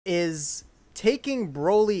is taking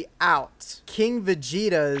Broly out King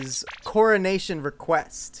Vegeta's coronation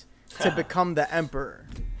request to become the emperor.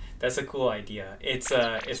 That's a cool idea. It's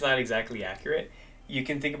not exactly accurate. You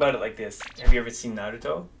can think about it like this. Have you ever seen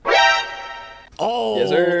Naruto? Oh, yes,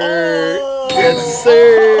 sir. Oh, yes,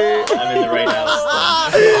 sir. I'm in the right house.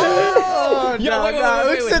 Oh, Yo,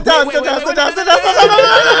 wait, sit down.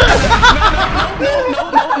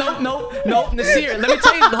 No, Naseer, let me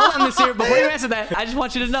tell you. Hold on, Naseer. Before you answer that, I just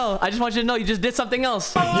want you to know. You just did something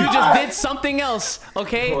else. You just did something else,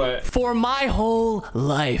 okay? What? For my whole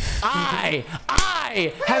life, I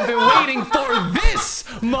have been waiting for this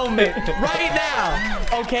moment right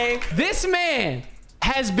now, okay? This man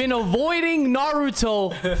has been avoiding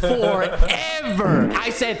Naruto forever. I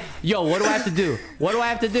said, yo, what do I have to do? What do I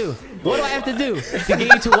have to do? What do I have to do to get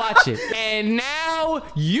you to watch it? And now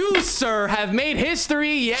you, sir, have made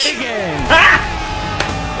history yet again.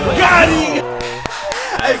 Got it!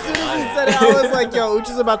 As soon as he said it, I was like, yo,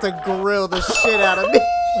 Uchi's about to grill the shit out of me.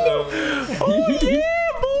 Oh, yeah.